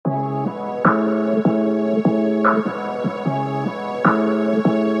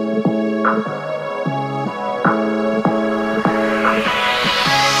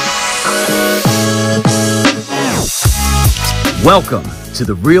Welcome to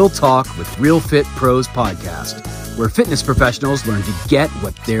the Real Talk with Real Fit Pros podcast, where fitness professionals learn to get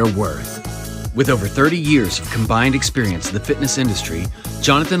what they're worth. With over 30 years of combined experience in the fitness industry,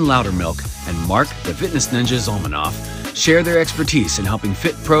 Jonathan Loudermilk and Mark the Fitness Ninja Zalmanoff share their expertise in helping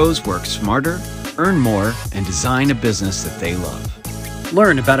fit pros work smarter, earn more, and design a business that they love.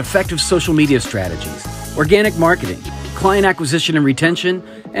 Learn about effective social media strategies, organic marketing, client acquisition and retention,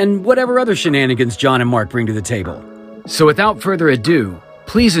 and whatever other shenanigans John and Mark bring to the table. So without further ado,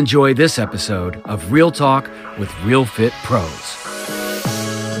 please enjoy this episode of Real Talk with Real Fit Pros.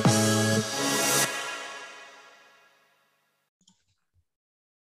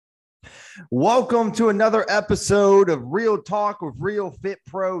 Welcome to another episode of Real Talk with Real Fit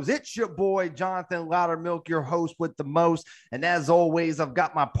Pros. It's your boy, Jonathan Loudermilk, your host with the most. And as always, I've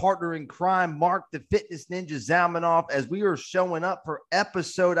got my partner in crime, Mark the Fitness Ninja Zalmanoff, as we are showing up for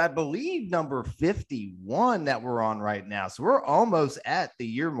episode, I believe, number 51 that we're on right now. So we're almost at the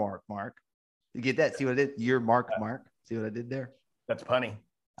year mark, Mark. You get that? See what I did? Year mark, Mark. See what I did there? That's punny.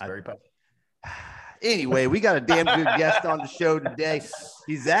 It's very punny. Anyway, we got a damn good guest on the show today.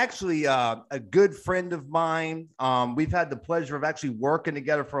 He's actually a good friend of mine. We've had the pleasure of actually working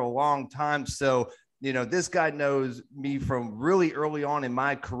together for a long time. So, you know, this guy knows me from really early on in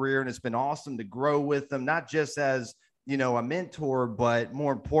my career, and it's been awesome to grow with him, not just as, you know, a mentor, but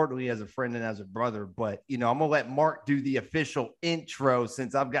more importantly, as a friend and as a brother. But, you know, I'm going to let Mark do the official intro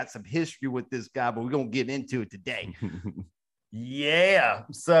since I've got some history with this guy, but we're going to get into it today. Yeah.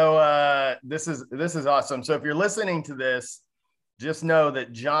 So this is awesome. So if you're listening to this, just know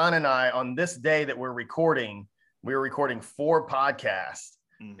that John and I, on this day that we're recording 4 podcasts.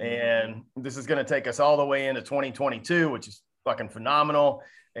 Mm-hmm. And this is going to take us all the way into 2022, which is fucking phenomenal.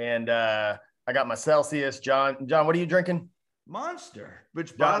 And I got my Celsius. John, what are you drinking? Monster,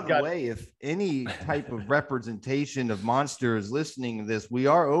 which by the way, if any type of representation of Monster is listening to this, we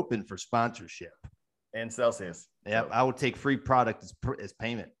are open for sponsorship. And Celsius. Yep, I would take free product as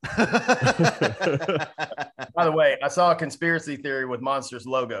payment. By the way, I saw a conspiracy theory with Monster's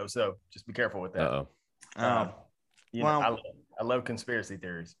logo, so just be careful with that. I love conspiracy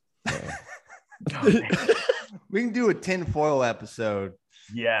theories. We can do a tinfoil episode.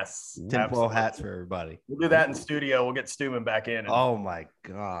 Yes. Tinfoil hats for everybody. We'll do that in studio. We'll get Stuman back in. Oh, my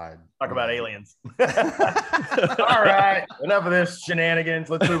God. Talk about aliens. All right. Enough of this shenanigans.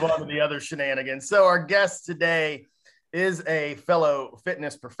 Let's move on to the other shenanigans. So our guest today is a fellow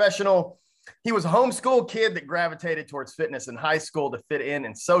fitness professional. He was a homeschool kid that gravitated towards fitness in high school to fit in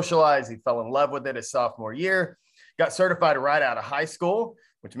and socialize. He fell in love with it his sophomore year, got certified right out of high school,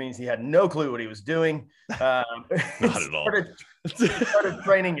 which means he had no clue what he was doing. Not at all. Started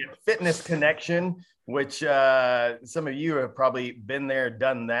training at Fitness Connection, which some of you have probably been there,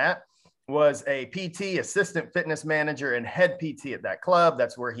 done that. Was a PT, assistant fitness manager, and head PT at that club.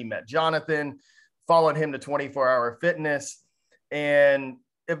 That's where he met Jonathan, followed him to 24 Hour Fitness, and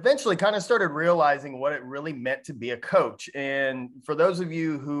eventually kind of started realizing what it really meant to be a coach. And for those of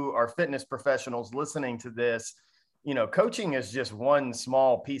you who are fitness professionals listening to this, you know, coaching is just one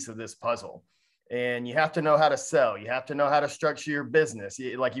small piece of this puzzle. And you have to know how to sell. You have to know how to structure your business.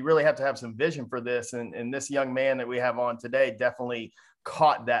 You really have to have some vision for this. And this young man that we have on today definitely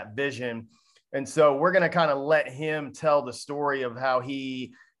caught that vision. And so we're going to kind of let him tell the story of how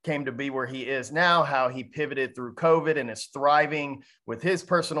he came to be where he is now, how he pivoted through COVID and is thriving with his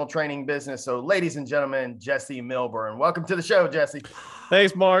personal training business. So ladies and gentlemen, Jesse Milburn, welcome to the show, Jesse.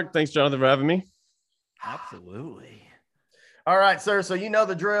 Thanks, Mark. Thanks, Jonathan, for having me. Absolutely. All right, sir. So you know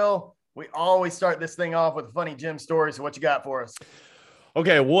the drill. We always start this thing off with a funny gym story. So what you got for us?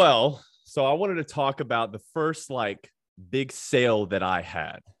 Okay, well, so I wanted to talk about the first big sale that I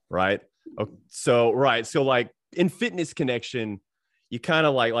had, right? So like in Fitness Connection, you kind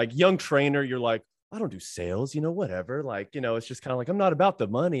of like young trainer, you're like, I don't do sales, whatever. It's just kind of like, I'm not about the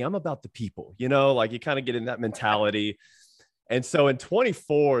money. I'm about the people, you kind of get in that mentality. And so in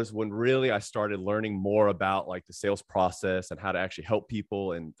 24 is when really I started learning more about the sales process and how to actually help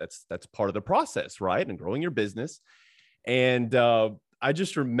people. And that's part of the process, right? And growing your business. And I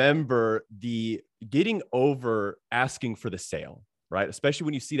just remember the getting over asking for the sale, right? Especially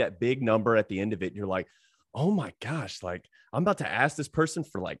when you see that big number at the end of it, and you're like, oh my gosh, I'm about to ask this person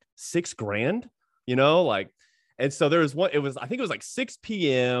for $6,000, and so there was one, I think it was 6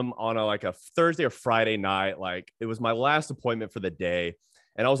 p.m. on a Thursday or Friday night. It was my last appointment for the day,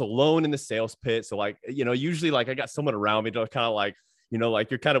 and I was alone in the sales pit. So usually I got someone around me to kind of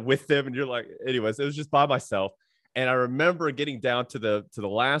you're kind of with them, and you're anyways, it was just by myself. And I remember getting down to the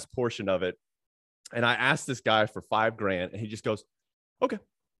last portion of it, and I asked this guy for $5,000, and he just goes, okay.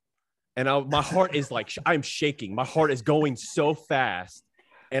 And my heart is like, I'm shaking. My heart is going so fast.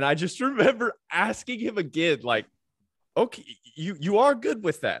 And I just remember asking him again, like, okay, you are good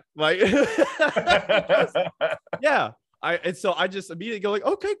with that. Like, yeah. And so I just immediately go like,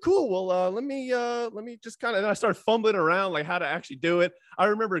 okay, cool. Well, let me just kind of, and I started fumbling around like how to actually do it. I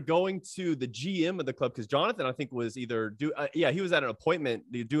remember going to the GM of the club because Jonathan, I think, was either he was at an appointment,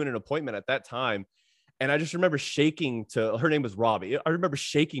 doing an appointment at that time. And I just remember shaking to, her name was Robbie. I remember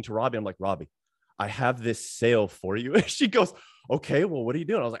shaking to Robbie. I'm like, Robbie, I have this sale for you. And she goes, okay, well, what are you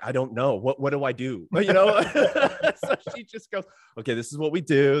doing? I was like, I don't know. What do I do? You know? So she just goes, okay, this is what we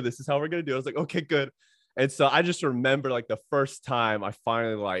do. This is how we're going to do it. I was like, okay, good. And so I just remember like the first time I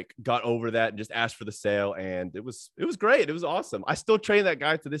finally like got over that and just asked for the sale. And it was great. It was awesome. I still train that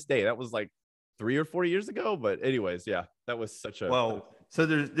guy to this day. That was like 3 or 4 years ago. But anyways, yeah, that was such a, well, so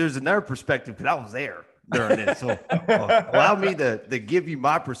there's another perspective because I was there during it. So allow me to give you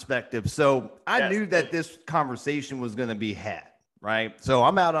my perspective. So I knew that this conversation was going to be had, right? So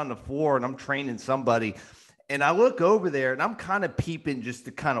I'm out on the floor and I'm training somebody. And I look over there and I'm kind of peeping just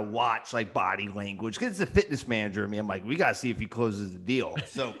to kind of watch like body language because it's a fitness manager. I mean, I'm like, we got to see if he closes the deal.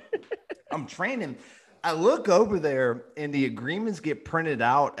 So I'm training. I look over there and the agreements get printed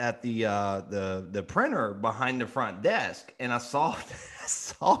out at the printer behind the front desk. And I saw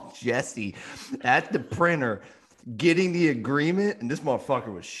Jesse at the printer getting the agreement, and this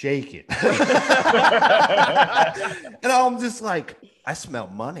motherfucker was shaking. And I'm just like, I smell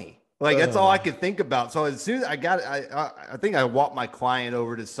money. Like, that's all I could think about. So as soon as I got it, I think I walked my client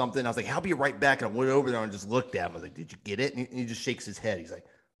over to something. I was like, I'll be right back. And I went over there and just looked at him. I was like, did you get it? And he just shakes his head. He's like,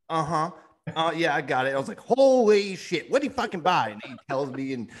 uh-huh. Yeah, I got it. I was like, holy shit, what did he fucking buy? And he tells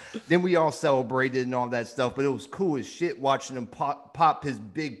me, and then we all celebrated and all that stuff. But it was cool as shit watching him pop his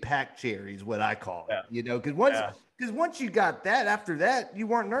big pack cherries, what I call it. You know, because once you got that, after that, you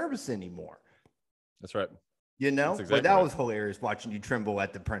weren't nervous anymore. That's right. You know, exactly but that right. was hilarious watching you tremble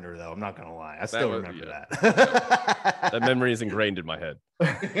at the printer, though. I'm not going to lie. I still remember that. That memory is ingrained in my head.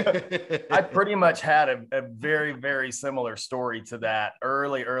 I pretty much had a very, very similar story to that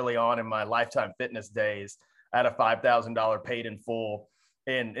early on in my Lifetime Fitness days. I had a $5,000 paid in full.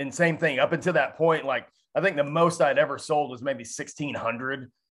 And same thing up until that point, like I think the most I'd ever sold was maybe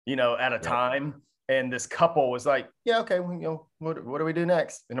 1,600, you know, at a time. And this couple was like, yeah, okay, well, you know, what do we do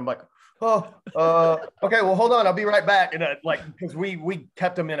next? And I'm like, okay, well, hold on, I'll be right back. And because we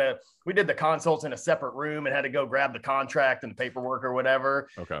kept them we did the consults in a separate room and had to go grab the contract and the paperwork or whatever.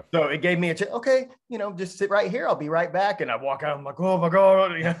 Okay. So it gave me a chance, okay, you know, just sit right here. I'll be right back. And I walk out, I'm like, oh my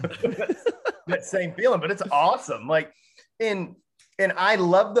God, you know, that same feeling, but it's awesome. Like, and I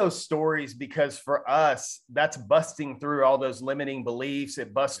love those stories because for us, that's busting through all those limiting beliefs.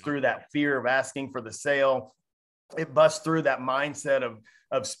 It busts through that fear of asking for the sale. It busts through that mindset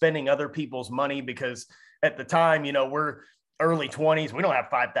of spending other people's money, because at the time, you know, we're early 20s. We don't have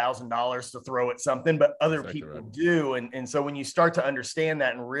 $5,000 to throw at something, but other people do. And so when you start to understand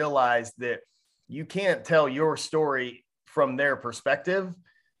that and realize that you can't tell your story from their perspective,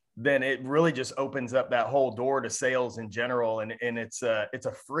 then it really just opens up that whole door to sales in general. And it's a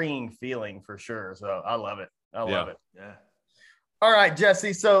freeing feeling for sure. So I love it. I love it. Yeah. All right,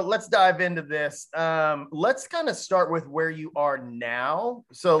 Jesse. So let's dive into this. Let's kind of start with where you are now.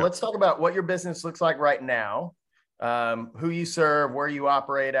 So let's talk about what your business looks like right now, who you serve, where you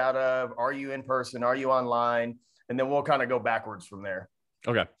operate out of. Are you in person? Are you online? And then we'll kind of go backwards from there.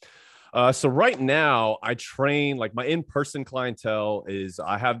 Okay. So right now I train, like my in-person clientele is,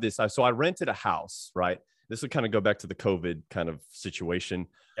 I have this, so I rented a house, right? This would kind of go back to the COVID kind of situation.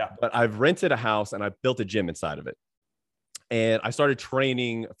 Yeah. But I've rented a house and I built a gym inside of it. And I started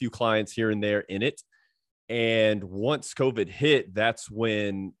training a few clients here and there in it. And once COVID hit, that's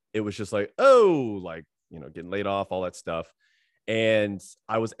when it was just like, oh, like, you know, getting laid off, all that stuff. And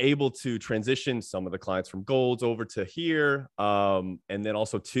I was able to transition some of the clients from Golds over to here. And then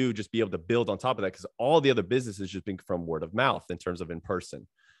also to just be able to build on top of that, because all the other businesses just been from word of mouth in terms of in person.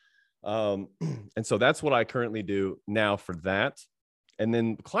 And so that's what I currently do now for that. And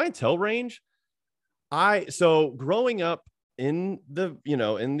then clientele range. So growing up in the, you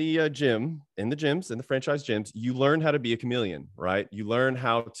know, in the gyms, in the franchise gyms, you learn how to be a chameleon, right? You learn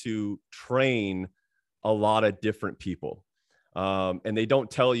how to train a lot of different people. And they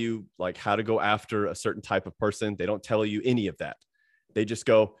don't tell you like how to go after a certain type of person. They don't tell you any of that. They just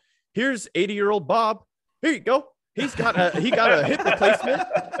go, here's 80-year-old Bob. Here you go. He got a hip replacement.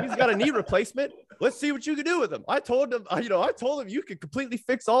 He's got a knee replacement. Let's see what you can do with him. I told him you could completely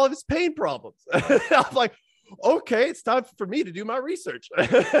fix all of his pain problems. I'm like, okay, it's time for me to do my research.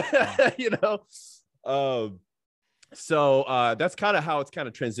 You know? So that's kind of how it's kind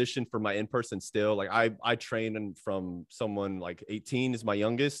of transitioned for my in-person still. Like I train from someone like 18 is my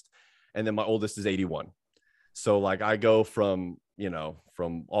youngest, and then my oldest is 81. So like I go from,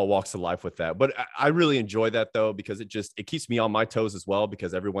 from all walks of life with that. But I really enjoy that though, because it keeps me on my toes as well,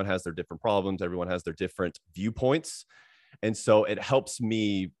 because everyone has their different problems. Everyone has their different viewpoints. And so it helps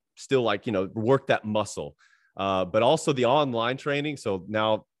me still work that muscle. But also the online training. So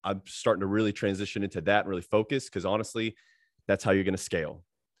now I'm starting to really transition into that and really focus, because honestly, that's how you're going to scale.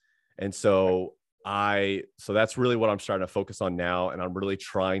 And so that's really what I'm starting to focus on now. And I'm really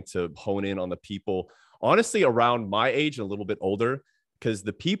trying to hone in on the people, honestly, around my age and a little bit older, because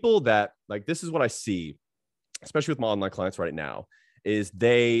the people that this is what I see, especially with my online clients right now, is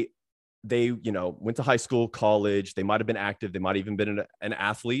they went to high school, college, they might've been active. They might've even been an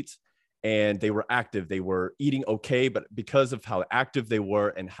athlete, and they were active. They were eating okay, but because of how active they were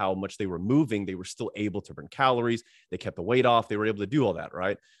and how much they were moving, they were still able to burn calories. They kept the weight off. They were able to do all that,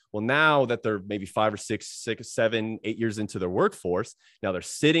 right? Well, now that they're maybe 5 or 6, 7, 8 years into their workforce, now they're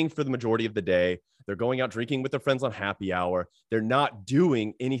sitting for the majority of the day. They're going out drinking with their friends on happy hour. They're not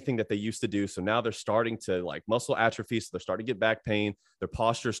doing anything that they used to do. So now they're starting to muscle atrophy. So they're starting to get back pain. Their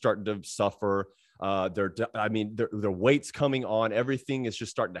posture is starting to suffer. Their weight's coming on. Everything is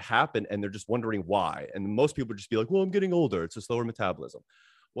just starting to happen, and they're just wondering why. And most people just be like, well, I'm getting older. It's a slower metabolism.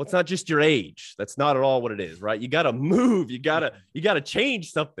 Well, it's not just your age. That's not at all what it is, right? You got to move. You got to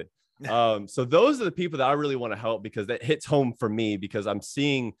change something. So those are the people that I really want to help, because that hits home for me, because I'm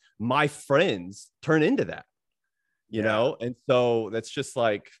seeing my friends turn into that, you know? And so that's just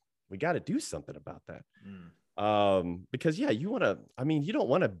we got to do something about that. Because you don't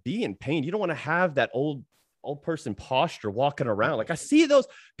want to be in pain. You don't want to have that old person posture walking around. I see those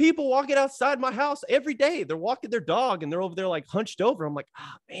people walking outside my house every day. They're walking their dog and they're over there hunched over. I'm like,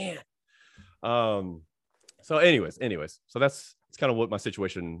 man. So anyways, so that's kind of what my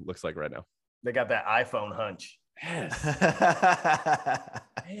situation looks like right now. They got that iPhone hunch. Yes.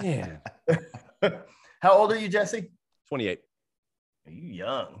 Man. How old are you, Jesse? 28. Are you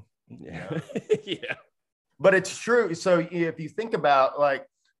young? Yeah. Yeah. But it's true. So if you think about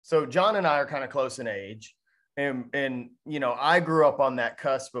so John and I are kind of close in age, and I grew up on that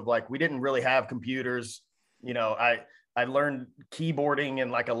cusp of we didn't really have computers. I learned keyboarding in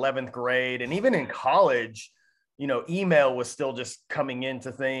 11th grade, and even in college, email was still just coming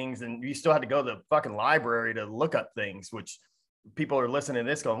into things, and you still had to go to the fucking library to look up things, which people are listening to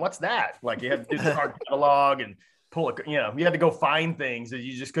this going, what's that? You had to do the card catalog and pull you had to go find things that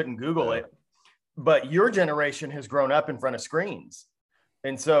you just couldn't Google it. But your generation has grown up in front of screens.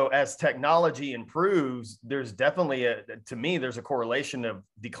 And so as technology improves, there's definitely to me, there's a correlation of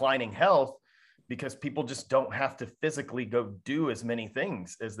declining health, because people just don't have to physically go do as many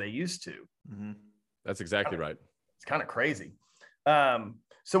things as they used to. Mm-hmm. That's exactly right. It's kind of crazy.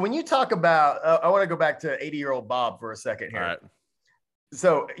 So when you talk about, I want to go back to 80-year-old Bob for a second here. All right.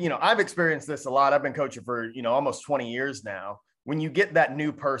 So, I've experienced this a lot. I've been coaching for, almost 20 years now. When you get that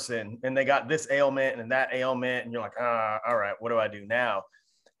new person and they got this ailment and that ailment, and you're like, all right, what do I do now?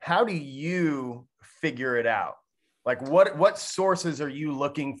 How do you figure it out? What sources are you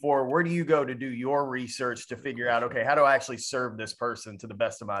looking for? Where do you go to do your research to figure out, okay, how do I actually serve this person to the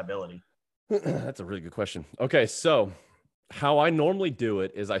best of my ability? That's a really good question. Okay. So how I normally do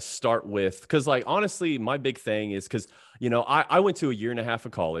it is I start with, because honestly, my big thing is because, I went to a 1.5 years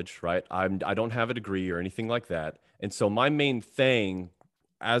of college, right? I don't have a degree or anything like that. And so my main thing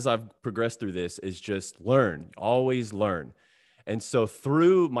as I've progressed through this is just learn, always learn. And so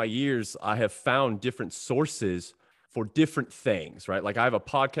through my years, I have found different sources for different things, right? I have a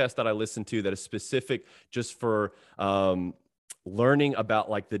podcast that I listen to that is specific just for learning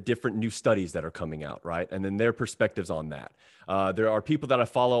about the different new studies that are coming out, right? And then their perspectives on that. There are people that I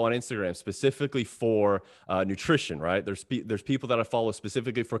follow on Instagram specifically for nutrition, right? There's people that I follow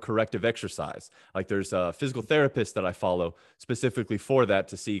specifically for corrective exercise. There's a physical therapist that I follow specifically for that,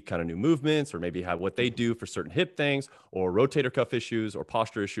 to see kind of new movements, or maybe what they do for certain hip things, or rotator cuff issues, or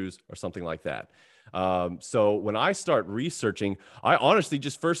posture issues, or something like that. So when I start researching, I honestly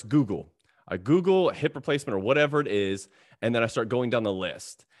just first I Google hip replacement or whatever it is, and then I start going down the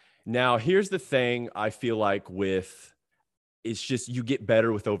list. Now, here's the thing I feel it's just you get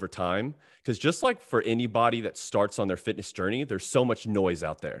better with over time, because just for anybody that starts on their fitness journey, there's so much noise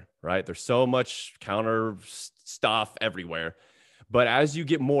out there, right? There's so much counter stuff everywhere. But as you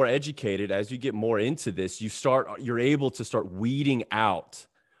get more educated, as you get more into this, you're able to start weeding out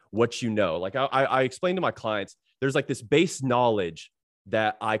what you know. I explain to my clients, there's this base knowledge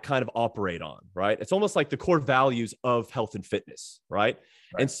that I kind of operate on, right? It's almost like the core values of health and fitness, right?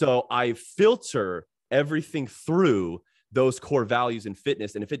 And so I filter everything through those core values in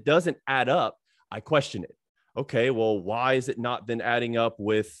fitness. And if it doesn't add up, I question it. Okay, well, why is it not then adding up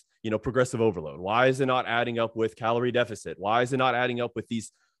with, progressive overload? Why is it not adding up with calorie deficit? Why is it not adding up with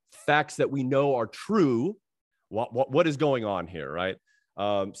these facts that we know are true? What is going on here, right?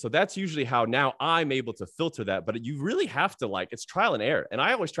 So that's usually how now I'm able to filter that. But you really have to, it's trial and error. And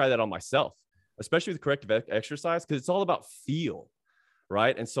I always try that on myself, especially with corrective exercise, because it's all about feel,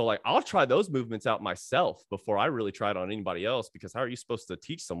 right? And so I'll try those movements out myself before I really try it on anybody else, because how are you supposed to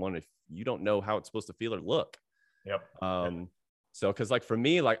teach someone if you don't know how it's supposed to feel or look? Yep. So, cause for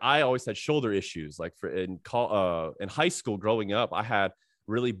me, I always had shoulder issues. In high school growing up, I had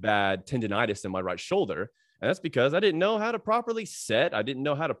really bad tendonitis in my right shoulder. And that's because I didn't know how to properly set. I didn't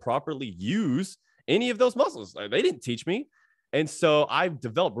know how to properly use any of those muscles. They didn't teach me. And so I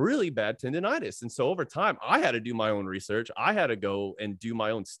developed really bad tendonitis. And so over time, I had to do my own research. I had to go and do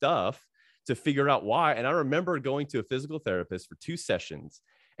my own stuff to figure out why. And I remember going to a physical therapist for 2 sessions,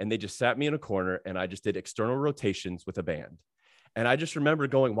 and they just sat me in a corner and I just did external rotations with a band. And I just remember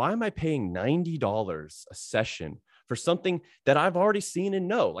going, why am I paying $90 a session for something that I've already seen and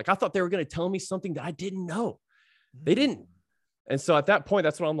know? I thought they were going to tell me something that I didn't know. They didn't. And so at that point,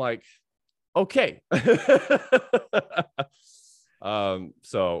 that's when I'm like, okay.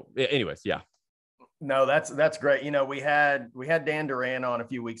 So anyways, yeah. No, that's great. We had Dan Duran on a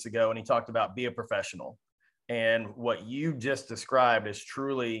few weeks ago, and he talked about be a professional. And what you just described is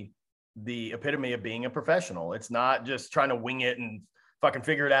truly the epitome of being a professional. It's not just trying to wing it and fucking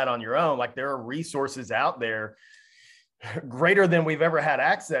figure it out on your own. There are resources out there greater than we've ever had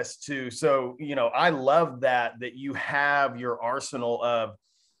access to. So, I love that you have your arsenal of,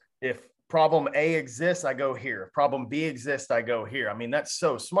 if problem A exists, I go here. If problem B exists, I go here. I mean, that's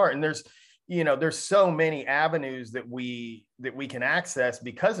so smart. And there's so many avenues that we can access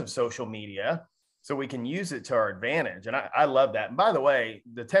because of social media, so we can use it to our advantage. And I love that. And by the way,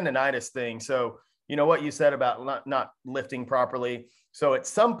 the tendonitis thing. So, what you said about not lifting properly. So at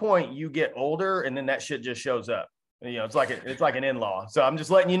some point you get older and then that shit just shows up. It's like an in-law. So I'm just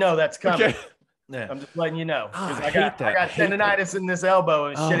letting you know that's coming. Okay. Yeah. I'm just letting you know. I got tendonitis in this elbow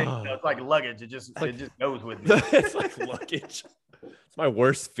and shit. It's like luggage. It just goes with me. It's like luggage. It's my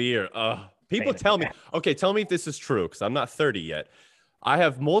worst fear. People tell me, tell me if this is true, because I'm not 30 yet. I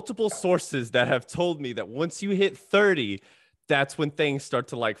have multiple sources that have told me that once you hit 30, that's when things start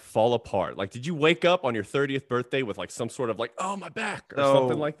to fall apart. Did you wake up on your 30th birthday with some sort of oh, my back or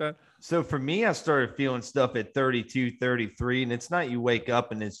something like that? So for me, I started feeling stuff at 32, 33, and it's not you wake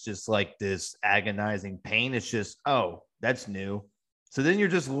up and it's just this agonizing pain. It's just, oh, that's new. So then you're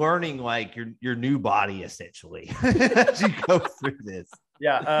just learning your new body essentially as you go through this.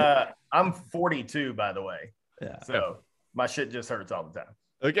 Yeah. I'm 42, by the way. Yeah. So my shit just hurts all the time.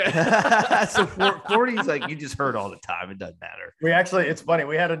 Okay. So 40 is you just hurt all the time. It doesn't matter. It's funny.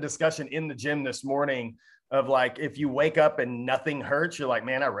 We had a discussion in the gym this morning of if you wake up and nothing hurts, you're like,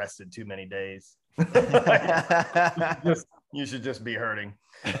 man, I rested too many days. You should just be hurting.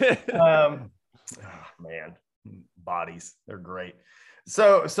 Man, bodies, they're great.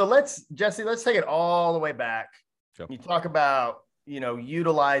 So Jesse, let's take it all the way back. Sure. You talk about,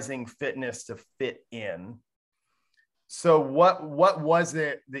 utilizing fitness to fit in. So what was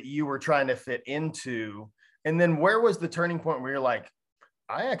it that you were trying to fit into? And then where was the turning point where you're like,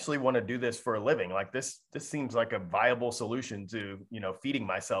 I actually want to do this for a living? This seems like a viable solution to, feeding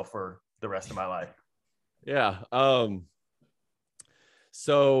myself for the rest of my life. Yeah.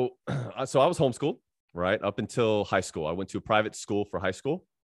 So I was homeschooled, right? Up until high school. I went to a private school for high school.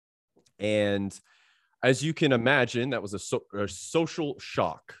 And as you can imagine, that was a social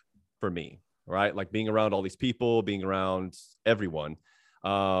shock for me. Right? Being around all these people, being around everyone.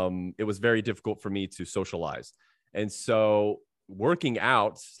 It was very difficult for me to socialize. And so working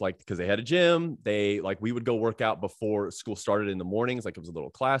out, because they had a gym, we would go work out before school started in the mornings. It was a little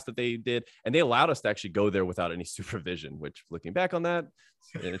class that they did. And they allowed us to actually go there without any supervision, which looking back on that,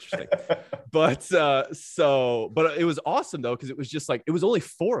 it's interesting. But it was awesome though, because it was just it was only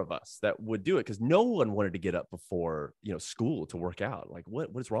 4 of us that would do it, because no one wanted to get up before, school to work out. What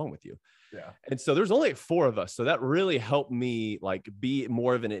is wrong with you? Yeah. And so there's only 4 of us. So that really helped me be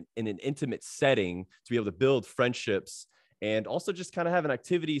more of in an intimate setting to be able to build friendships, and also just kind of have an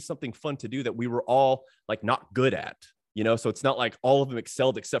activity, something fun to do that we were all not good at, so it's not all of them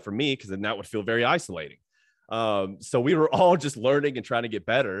excelled except for me, because then that would feel very isolating. So we were all just learning and trying to get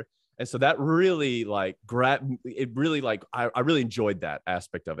better. And so that really grabbed it, really I really enjoyed that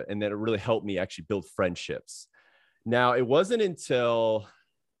aspect of it. And then it really helped me actually build friendships. Now, it wasn't until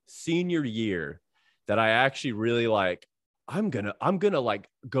senior year that I actually really I'm gonna like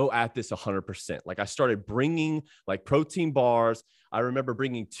go at this 100%. Like I started bringing like protein bars. I remember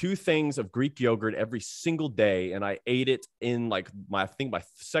bringing 2 things of Greek yogurt every single day, and I ate it in like I think my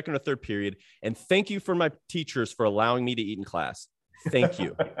second or third period. And thank you for my teachers for allowing me to eat in class. Thank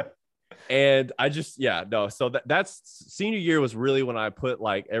you. And I just, so that's senior year was really when I put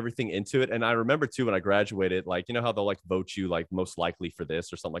like everything into it. And I remember too, when I graduated, like, you know how they'll like vote you like most likely for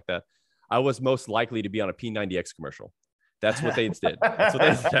this or something like that. I was most likely to be on a P90X commercial. That's what they did.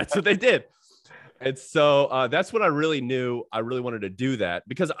 That's what they did. And so that's when I really knew I really wanted to do that,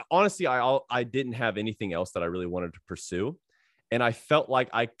 because honestly, I didn't have anything else that I really wanted to pursue. And I felt like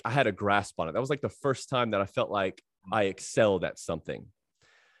I had a grasp on it. That was like the first time that I felt like I excelled at something.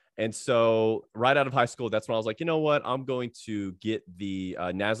 And so right out of high school, that's when I was like, you know what, I'm going to get the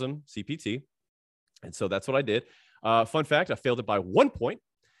NASM CPT. And so that's what I did. Fun fact, I failed it by 1 point.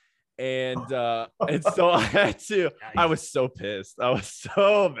 And so I had to, I was so pissed. I was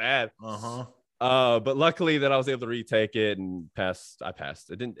so mad. But luckily that I was able to retake it and I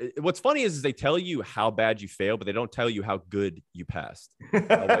passed. What's funny is they tell you how bad you fail, but they don't tell you how good you passed.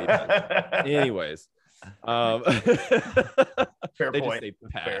 Anyways. Fair they point. Just say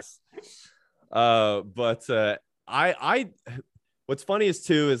pass. But what's funny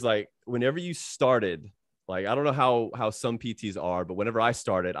is like, whenever you started, like, I don't know how some PTs are, but whenever I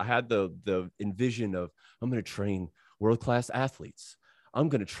started, I had the envision of, I'm going to train world-class athletes. I'm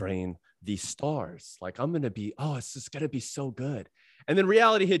going to train these stars. Like, I'm going to be, it's just going to be so good. And then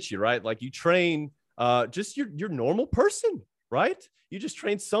reality hits you, right? Like, you train just your normal person, right? You just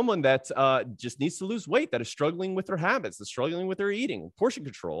train someone that just needs to lose weight, that is struggling with their habits, that's struggling with their eating, portion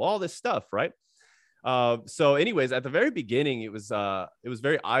control, all this stuff, right? So anyways, at the very beginning, it was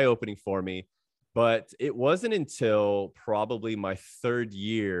very eye-opening for me. But it wasn't until probably my 3rd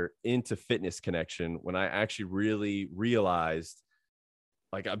year into Fitness Connection when I actually really realized,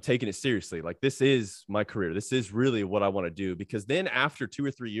 like, I'm taking it seriously. Like, this is my career. This is really what I want to do. Because then after 2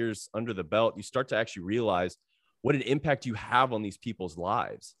 or 3 years under the belt, you start to actually realize what an impact you have on these people's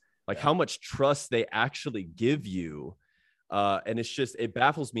lives, like how much trust they actually give you. And it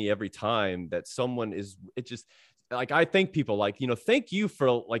baffles me every time that someone like, I thank people like, thank you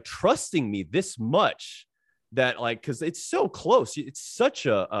for like trusting me this much, that like, cause it's so close. It's such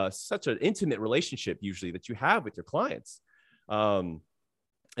an intimate relationship usually that you have with your clients. And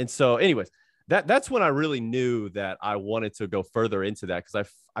so anyways, that's when I really knew that I wanted to go further into that, because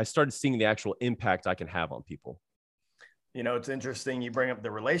I started seeing the actual impact I can have on people. It's interesting you bring up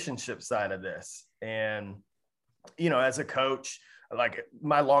the relationship side of this. And, as a coach, like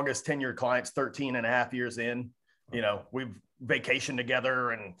my longest tenured client's 13 and a half years in, we've vacationed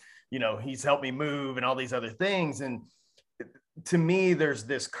together and, he's helped me move and all these other things. And to me, there's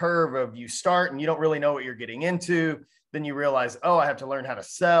this curve of you start and you don't really know what you're getting into. Then you realize, I have to learn how to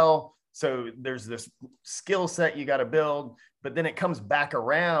sell. So there's this skill set you got to build, but then it comes back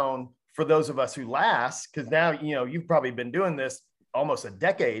around for those of us who last, because now, you've probably been doing this almost a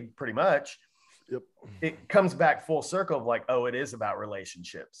decade, pretty much. Yep. It comes back full circle of like, it is about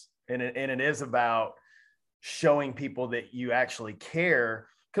relationships. And it is about showing people that you actually care.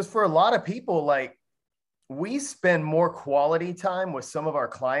 Because for a lot of people, like, we spend more quality time with some of our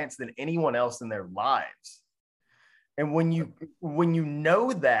clients than anyone else in their lives. And when you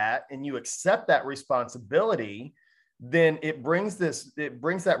know that and you accept that responsibility, then it brings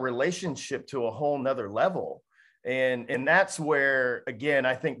that relationship to a whole nother level. And that's where, again,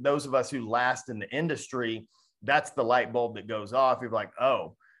 I think those of us who last in the industry, that's the light bulb that goes off. You're like,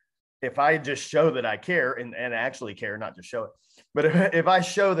 if I just show that I care and actually care, not just show it, but if I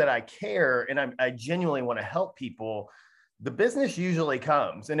show that I care and I genuinely want to help people, the business usually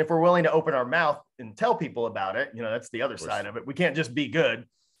comes. And if we're willing to open our mouth and tell people about it, that's the other side of it. We can't just be good.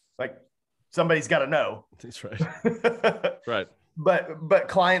 Like, somebody's got to know. That's right. Right. But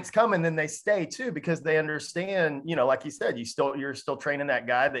clients come and then they stay too, because they understand, like you said, you're still training that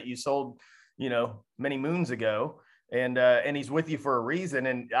guy that you sold, many moons ago. And he's with you for a reason.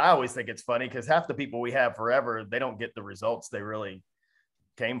 And I always think it's funny because half the people we have forever, they don't get the results they really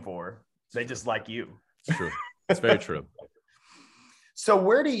came for. They just like you. It's true. It's very true. So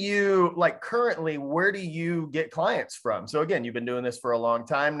where do you, like, currently, where do you get clients from? So again, you've been doing this for a long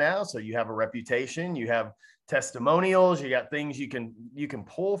time now. So you have a reputation, you have testimonials, you got things you can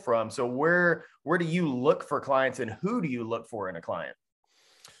pull from. So where do you look for clients, and who do you look for in a client?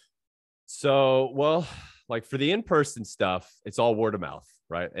 So, well, like for the in-person stuff, it's all word of mouth,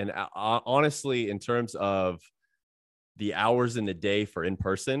 right? And honestly, in terms of the hours in the day for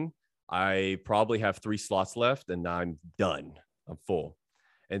in-person, I probably have 3 slots left and I'm done. I'm full.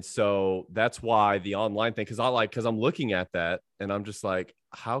 And so that's why the online thing, because I'm looking at that and I'm just like,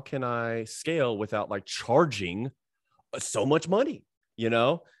 how can I scale without like charging so much money, you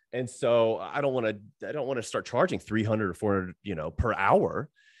know? And so I don't want to start charging 300 or 400, per hour.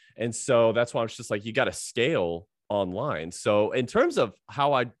 And so that's why I was just like, you got to scale online. So in terms of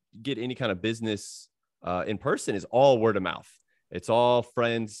how I get any kind of business in person is all word of mouth. It's all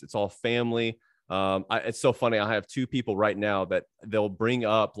friends. It's all family. It's so funny. I have two people right now that they'll bring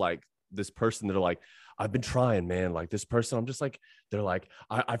up like this person that are like, I've been trying, man. Like this person, I'm just like, they're like,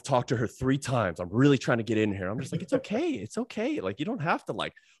 I've talked to her 3 times. I'm really trying to get in here. I'm just like, it's okay. It's okay. Like, you don't have to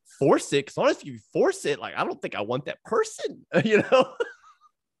like force it. Cause honestly, if you force it, like, I don't think I want that person,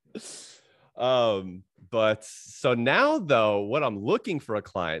 But so now though, what I'm looking for a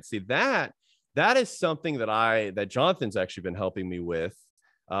client, see that is something that Jonathan's actually been helping me with.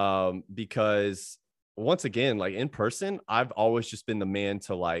 Because once again, like in person, I've always just been the man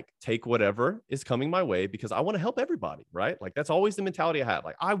to like take whatever is coming my way because I want to help everybody, right? Like that's always the mentality I have.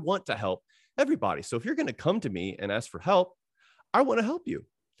 Like I want to help everybody. So if you're going to come to me and ask for help, I want to help you.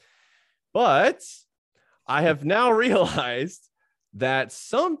 But I have now realized that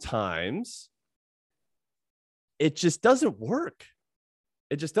sometimes it just doesn't work.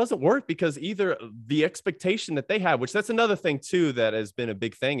 It just doesn't work because either the expectation that they have, which that's another thing too, that has been a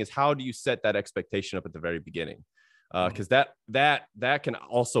big thing, is how do you set that expectation up at the very beginning? Because that can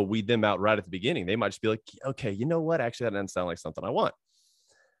also weed them out right at the beginning. They might just be like, okay, you know what? Actually, that doesn't sound like something I want.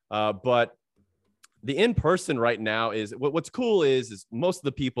 But the in-person right now is what's cool is most of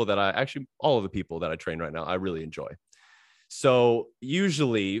the people all of the people that I train right now, I really enjoy. So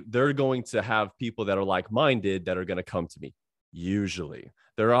usually they're going to have people that are like-minded that are going to come to me. Usually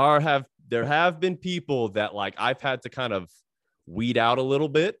there have been people that like I've had to kind of weed out a little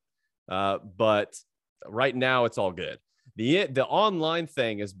bit. But right now it's all good. The online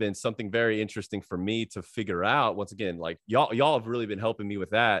thing has been something very interesting for me to figure out. Once again, like y'all have really been helping me with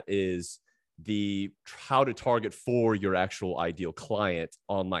that, is how to target for your actual ideal client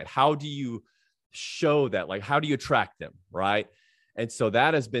online. How do you show that? Like, how do you attract them? Right. And so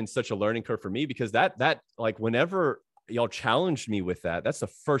that has been such a learning curve for me, because that like whenever y'all challenged me with that, that's the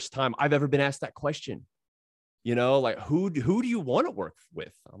first time I've ever been asked that question. Like who do you want to work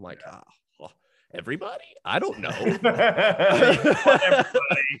with? I'm like, everybody. I don't know.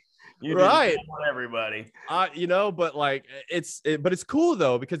 You right. Want everybody. But like but it's cool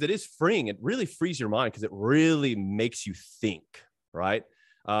though, because it is freeing. It really frees your mind because it really makes you think. Right.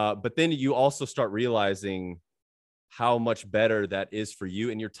 But then you also start realizing how much better that is for you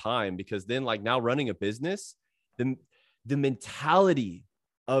and your time, because then like now running a business, the mentality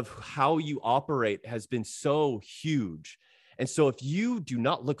of how you operate has been so huge. And so if you do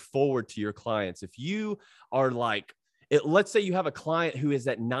not look forward to your clients, if you are like, let's say you have a client who is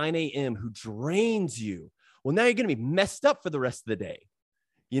at 9 a.m. who drains you, well, now you're going to be messed up for the rest of the day,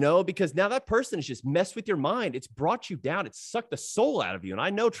 because now that person has just messed with your mind. It's brought you down. It's sucked the soul out of you. And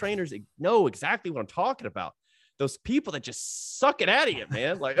I know trainers know exactly what I'm talking about. Those people that just suck it out of you,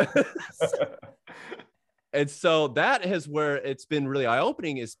 man. Like, and so that is where it's been really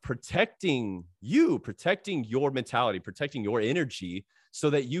eye-opening, is protecting your mentality, protecting your energy, so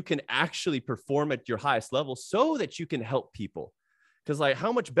that you can actually perform at your highest level, so that you can help people. Because like,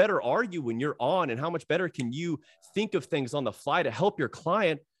 how much better are you when you're on, and how much better can you think of things on the fly to help your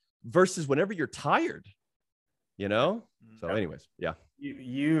client versus whenever you're tired, So anyways, yeah.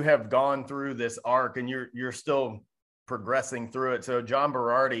 You have gone through this arc and you're still progressing through it. So John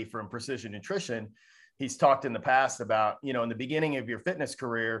Berardi from Precision Nutrition, he's talked in the past about, in the beginning of your fitness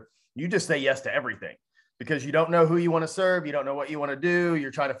career, you just say yes to everything because you don't know who you want to serve. You don't know what you want to do. You're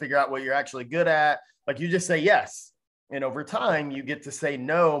trying to figure out what you're actually good at. Like, you just say yes. And over time, you get to say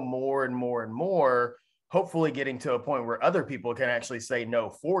no more and more and more, hopefully getting to a point where other people can actually say no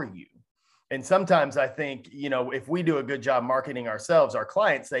for you. And sometimes I think, if we do a good job marketing ourselves, our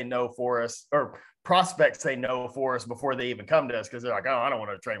clients say no for us, or prospects say no for us before they even come to us, because they're like, oh, I don't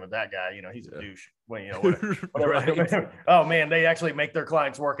want to train with that guy. He's a douche. Well, whatever. Right. Oh, man, they actually make their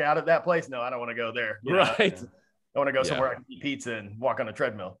clients work out at that place. No, I don't want to go there. Right. I want to go somewhere I can eat pizza and walk on a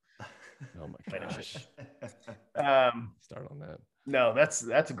treadmill. Oh my gosh. Start on that. No,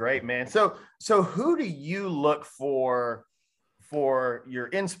 that's great, man. So who do you look for your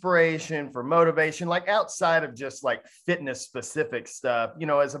inspiration, for motivation, like outside of just like fitness specific stuff?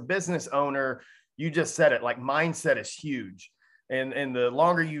 As a business owner, you just said it, like mindset is huge. And the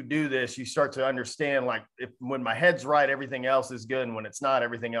longer you do this, you start to understand, like, when my head's right, everything else is good. And when it's not,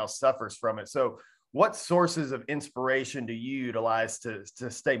 everything else suffers from it. So what sources of inspiration do you utilize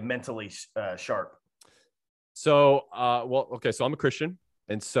to stay mentally sharp? So, so I'm a Christian.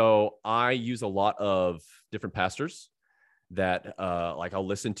 And so I use a lot of different pastors that like I'll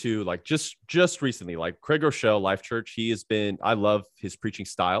listen to, like just recently, like Craig Rochelle, Life Church. I love his preaching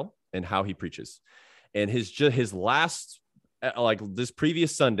style and how he preaches. And his last, like this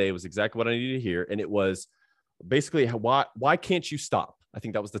previous Sunday was exactly what I needed to hear. And it was basically, why can't you stop? I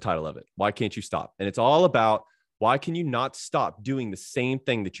think that was the title of it. Why can't you stop? And it's all about, why can you not stop doing the same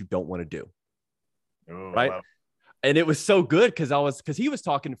thing that you don't want to do? Oh, right. wow. And it was so good because he was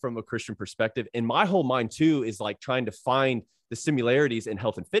talking from a Christian perspective. And my whole mind too is like trying to find the similarities in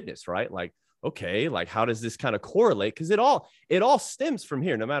health and fitness, right? Like, okay, like how does this kind of correlate? Because it all stems from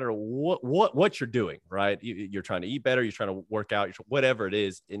here, no matter what you're doing, right? You're trying to eat better, you're trying to work out, whatever it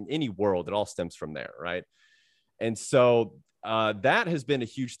is in any world, it all stems from there, right? And so that has been a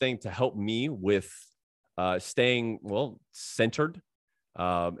huge thing to help me with staying centered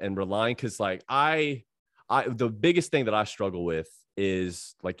and relying, because like the biggest thing that I struggle with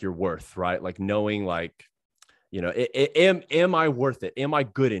is like your worth, right? Like knowing, like, you know, am I worth it? Am I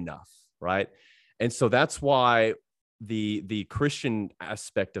good enough? Right. And so that's why the Christian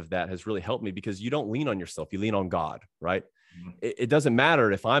aspect of that has really helped me, because you don't lean on yourself, you lean on God, right? Mm-hmm. It doesn't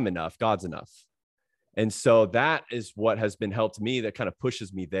matter if I'm enough, God's enough. And so that is what has been helped me, that kind of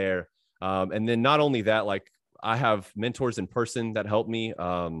pushes me there. And then not only that, like I have mentors in person that help me.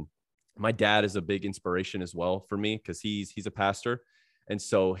 My dad is a big inspiration as well for me, because he's a pastor. And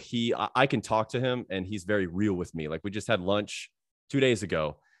so I can talk to him and he's very real with me. Like we just had lunch 2 days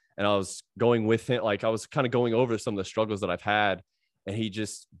ago and I was going with him. Like I was kind of going over some of the struggles that I've had, and he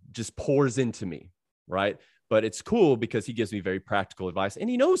just pours into me. Right. But it's cool because he gives me very practical advice and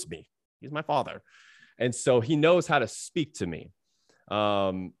he knows me. He's my father. And so he knows how to speak to me.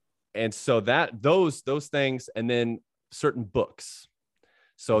 And so those things, and then certain books.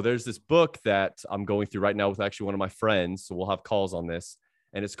 So there's this book that I'm going through right now with actually one of my friends. So we'll have calls on this,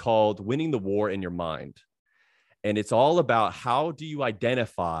 and it's called Winning the War in Your Mind. And it's all about, how do you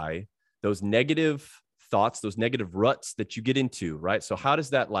identify those negative thoughts, those negative ruts that you get into, right? So how does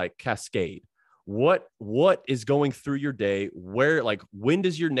that like cascade? What is going through your day? Where, like, when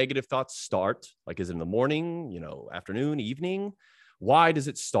does your negative thoughts start? Like, is it in the morning, afternoon, evening? Why does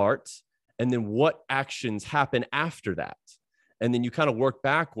it start? And then what actions happen after that? And then you kind of work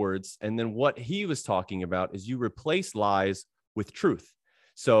backwards. And then what he was talking about is you replace lies with truth.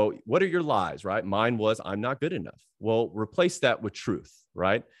 So what are your lies, right? Mine was, I'm not good enough. Well, replace that with truth,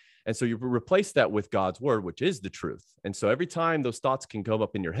 right? And so you replace that with God's word, which is the truth. And so every time those thoughts can come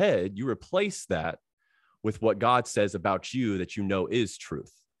up in your head, you replace that with what God says about you that you know is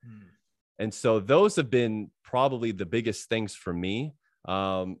truth. Hmm. And so those have been probably the biggest things for me.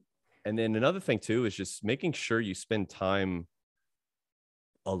 And then another thing too is just making sure you spend time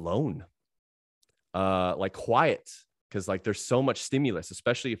alone, like quiet, because like there's so much stimulus,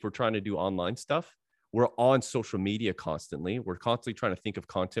 especially if we're trying to do online stuff. We're on social media constantly. We're constantly trying to think of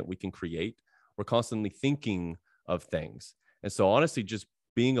content we can create. We're constantly thinking of things. And so honestly, just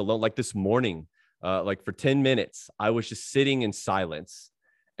being alone, like this morning, like for 10 minutes, I was just sitting in silence,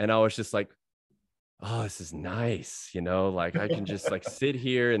 and I was just like, oh, this is nice. Like I can just like sit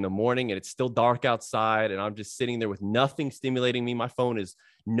here in the morning and it's still dark outside, and I'm just sitting there with nothing stimulating me. My phone is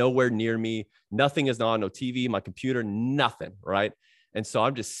nowhere near me. Nothing is on, no TV, my computer, nothing. Right. And so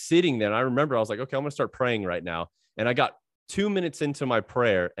I'm just sitting there, and I remember I was like, okay, I'm going to start praying right now. And I got 2 minutes into my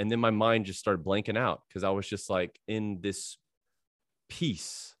prayer, and then my mind just started blanking out, because I was just like in this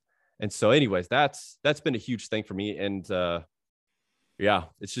peace. And so anyways, that's been a huge thing for me. And, yeah,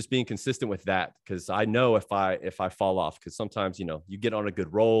 it's just being consistent with that, because I know if I fall off, because sometimes, you get on a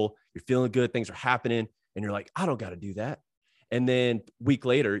good roll, you're feeling good, things are happening, and you're like, I don't got to do that. And then a week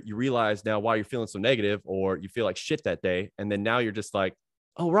later, you realize now why you're feeling so negative, or you feel like shit that day. And then now you're just like,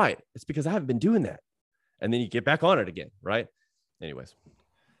 oh, right, it's because I haven't been doing that. And then you get back on it again, right? Anyways.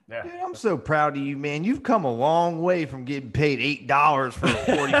 Yeah. Dude, I'm so proud of you, man. You've come a long way from getting paid $8 for a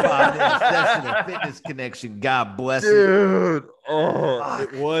 45-minute session of Fitness Connection. God bless you. Dude,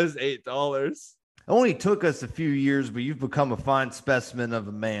 it was $8. It only took us a few years, but you've become a fine specimen of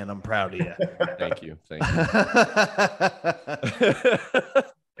a man. I'm proud of you. Thank you.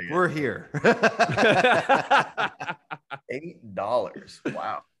 We're here. $8.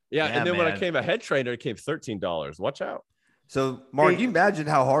 Wow. Yeah, and then when I came a head trainer, it came $13. Watch out. So, Mark, you imagine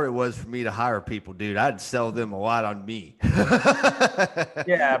how hard it was for me to hire people, dude. I'd sell them a lot on me.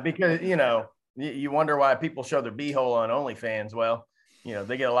 Yeah, because, you wonder why people show their beehole on OnlyFans. Well,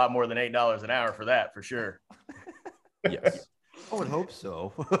 they get a lot more than $8 an hour for that, for sure. Yes. I would hope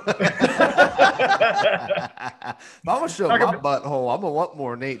so. If I'm going to show my butthole, I'm going to want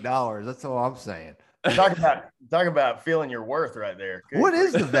more than $8. That's all I'm saying. Talk about feeling your worth right there. What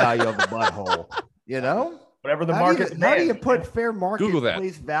is the value of the butthole? You know, whatever the how market. how do you put fair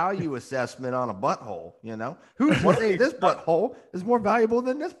marketplace that. value assessment on a butthole? You know, who's to say this butthole is more valuable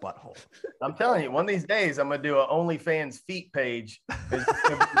than this butthole? I'm telling you, one of these days I'm gonna do an OnlyFans feet page. It's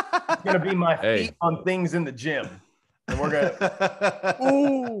gonna be my feet on things in the gym, and we're gonna.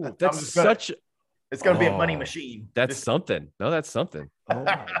 Ooh, that's such. It's gonna be a money machine. That's something. No, that's something. Oh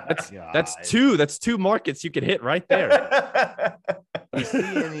that's two markets you could hit right there. We see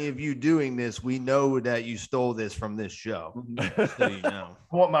any of you doing this, we know that you stole this from this show. So you know.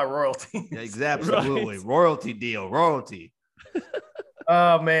 I want my royalty. Yeah, absolutely. Right. Royalty deal. Royalty.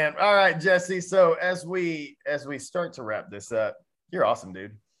 Oh man. All right, Jesse. So as we start to wrap this up, you're awesome,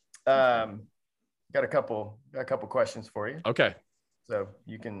 dude. Got a couple questions for you. Okay. So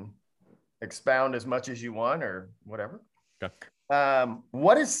you can expound as much as you want or whatever. Okay.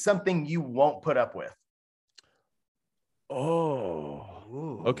 What is something you won't put up with?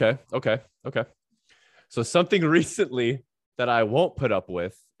 Oh, okay. So something recently that I won't put up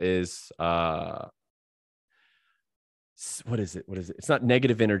with is what is it? It's not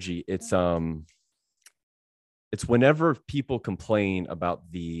negative energy. It's whenever people complain about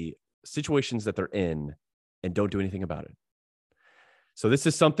the situations that they're in and don't do anything about it. So this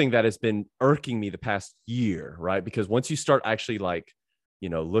is something that has been irking me the past year, right? Because once you start actually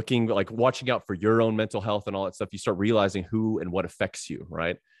looking, like watching out for your own mental health and all that stuff, you start realizing who and what affects you,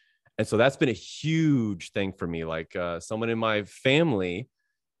 right? And so that's been a huge thing for me. Like someone in my family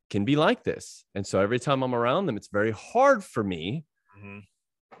can be like this. And so every time I'm around them, it's very hard for me. Mm-hmm.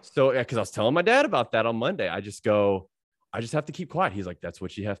 So, because I was telling my dad about that on Monday, I just have to keep quiet. He's like, that's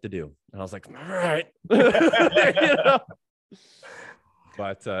what you have to do. And I was like, all right.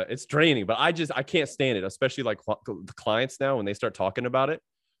 But it's draining, but I can't stand it, especially like the clients now, when they start talking about it,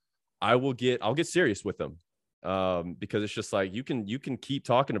 I'll get serious with them. Because it's just like, you can keep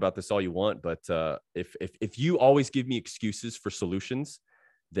talking about this all you want. But if you always give me excuses for solutions,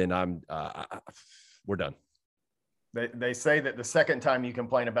 then we're done. They say that the second time you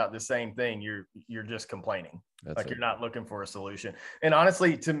complain about the same thing, you're just complaining. That's like, you're not looking for a solution. And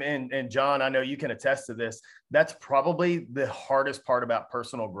honestly, and John, I know you can attest to this. That's probably the hardest part about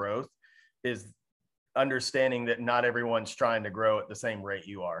personal growth, is understanding that not everyone's trying to grow at the same rate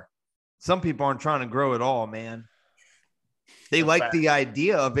you are. Some people aren't trying to grow at all, man. They like the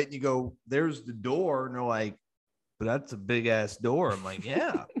idea of it. And you go, there's the door. And they're like, but that's a big ass door. I'm like,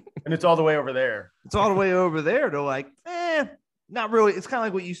 yeah. And it's all the way over there. It's all the way over there. They're like, not really. It's kind of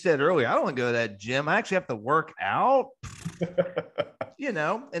like what you said earlier. I don't want to go to that gym. I actually have to work out,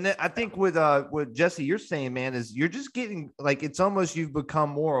 And then I think with Jesse, you're saying, man, is you're just getting like, it's almost, you've become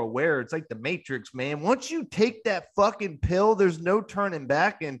more aware. It's like the Matrix, man. Once you take that fucking pill, there's no turning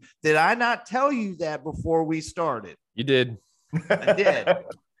back. And did I not tell you that before we started? You did. I did.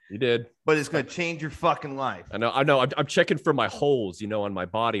 You did. But it's going to change your fucking life. I know. I'm checking for my holes, on my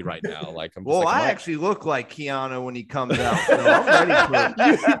body right now. Like, I'm just well, I actually look like Keanu when he comes out. So I'm ready for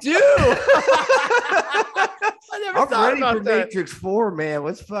it. You do. I'm ready for Matrix 4, man.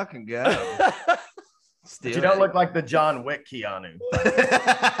 Let's fucking go. You don't look like the John Wick Keanu.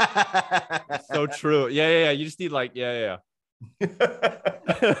 So true. Yeah. You just need yeah.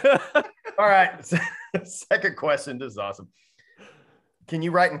 All right. Second question. This is awesome. Can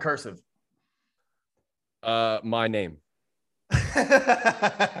you write in cursive? My name.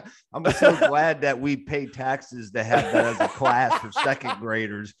 I'm so glad that we pay taxes to have that as a class for second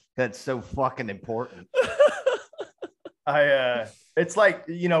graders. That's so fucking important. It's like,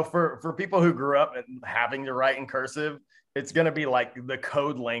 for people who grew up and having to write in cursive, it's going to be like the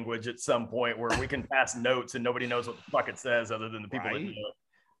code language at some point where we can pass notes and nobody knows what the fuck it says other than the people that do it.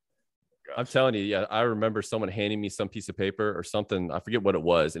 I'm telling you, yeah, I remember someone handing me some piece of paper or something. I forget what it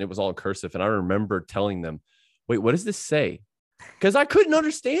was. And it was all in cursive. And I remember telling them, wait, what does this say? Because I couldn't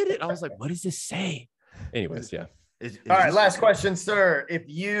understand it. I was like, what does this say? Anyways, yeah. All right, last question, sir. If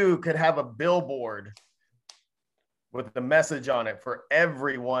you could have a billboard with the message on it for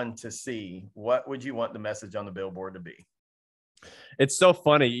everyone to see, what would you want the message on the billboard to be? It's so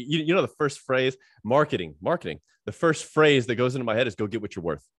funny. You know, the first phrase, marketing. The first phrase that goes into my head is go get what you're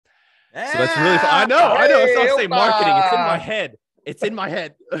worth. So that's really fun. I know. So I'm saying marketing. It's in my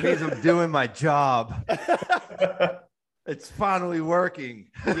head. Because I'm doing my job. It's finally working.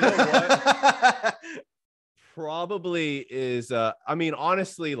 You know what? Probably is.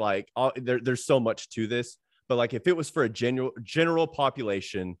 Honestly, like there's so much to this, but like if it was for a general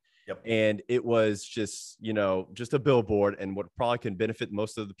population, yep, and it was just just a billboard, and what probably can benefit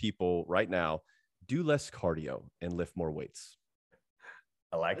most of the people right now, do less cardio and lift more weights.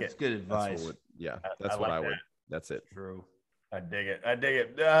 I like That's it. Good advice. Yeah, that's what I would. That's it. True. I dig it.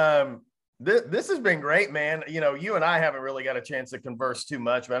 This has been great, man. You know, you and I haven't really got a chance to converse too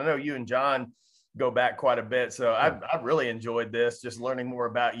much, but I know you and John go back quite a bit. So I've really enjoyed this, just learning more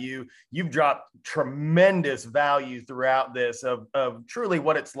about you. You've dropped tremendous value throughout this of truly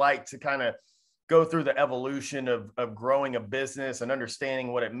what it's like to kind of go through the evolution of growing a business and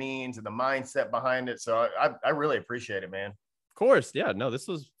understanding what it means and the mindset behind it. So I really appreciate it, man. Of course. Yeah, no, this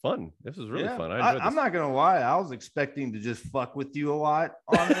was fun. This was really fun. I'm not going to lie. I was expecting to just fuck with you a lot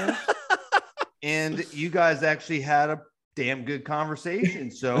on this. And you guys actually had a damn good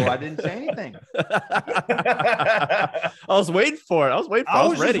conversation, so I didn't say anything. I was waiting for it. I was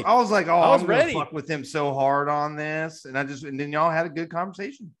ready. I was like, I'm ready. Fuck with him so hard on this, and then y'all had a good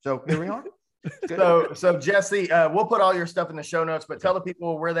conversation. So here we are. So Jesse, we'll put all your stuff in the show notes, but tell the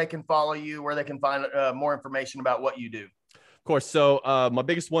people where they can follow you, where they can find more information about what you do. Of course. So my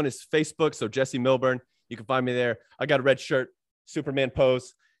biggest one is Facebook. So Jesse Milburn, you can find me there. I got a red shirt, Superman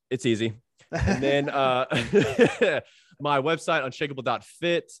pose. It's easy. And then my website,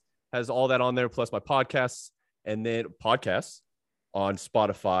 unshakable.fit, has all that on there, plus my podcasts, and then podcasts on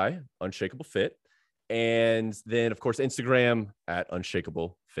Spotify, Unshakable Fit. And then, of course, Instagram at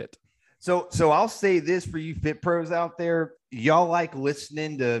Unshakable Fit. So I'll say this for you fit pros out there. Y'all like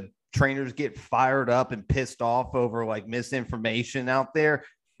listening to trainers get fired up and pissed off over like misinformation out there.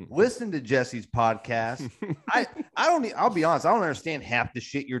 Listen to Jesse's podcast. I'll be honest. I don't understand half the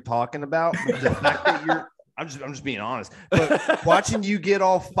shit you're talking about. The fact that I'm just being honest, but watching you get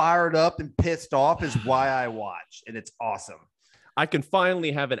all fired up and pissed off is why I watch. And it's awesome. I can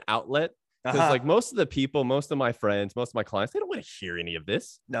finally have an outlet. Because like most of the people, most of my friends, most of my clients, they don't want to hear any of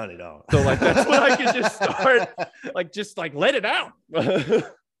this. No, they don't. So like that's when I can just start, just let it out.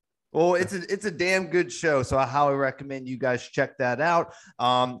 Well, it's a damn good show, so I highly recommend you guys check that out.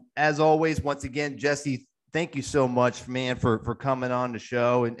 As always, once again, Jesse, thank you so much, man, for coming on the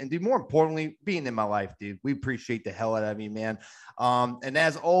show and dude, more importantly, being in my life, dude. We appreciate the hell out of you, man. And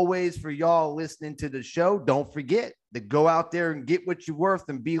as always, for y'all listening to the show, don't forget to go out there and get what you're worth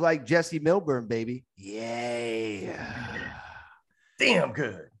and be like Jesse Milburn, baby. Yay. Damn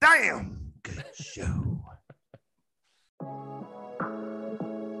good. Damn good show.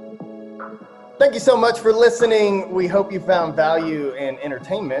 Thank you so much for listening. We hope you found value and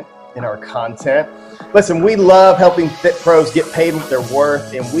entertainment in our content. Listen, we love helping fit pros get paid what they're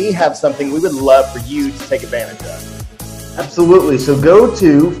worth, and we have something we would love for you to take advantage of. Absolutely. So go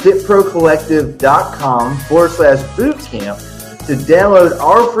to fitprocollective.com/bootcamp to download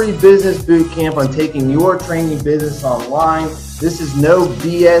our free business bootcamp on taking your training business online. This is no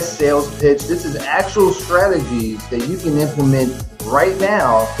BS sales pitch. This is actual strategies that you can implement right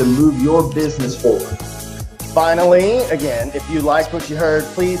now to move your business forward. Finally, again, if you liked what you heard,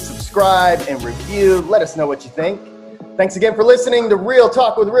 please subscribe and review. Let us know what you think. Thanks again for listening to Real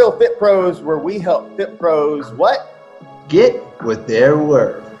Talk with Real Fit Pros, where we help fit pros what? Get what they're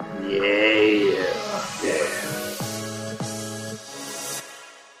worth. Yeah.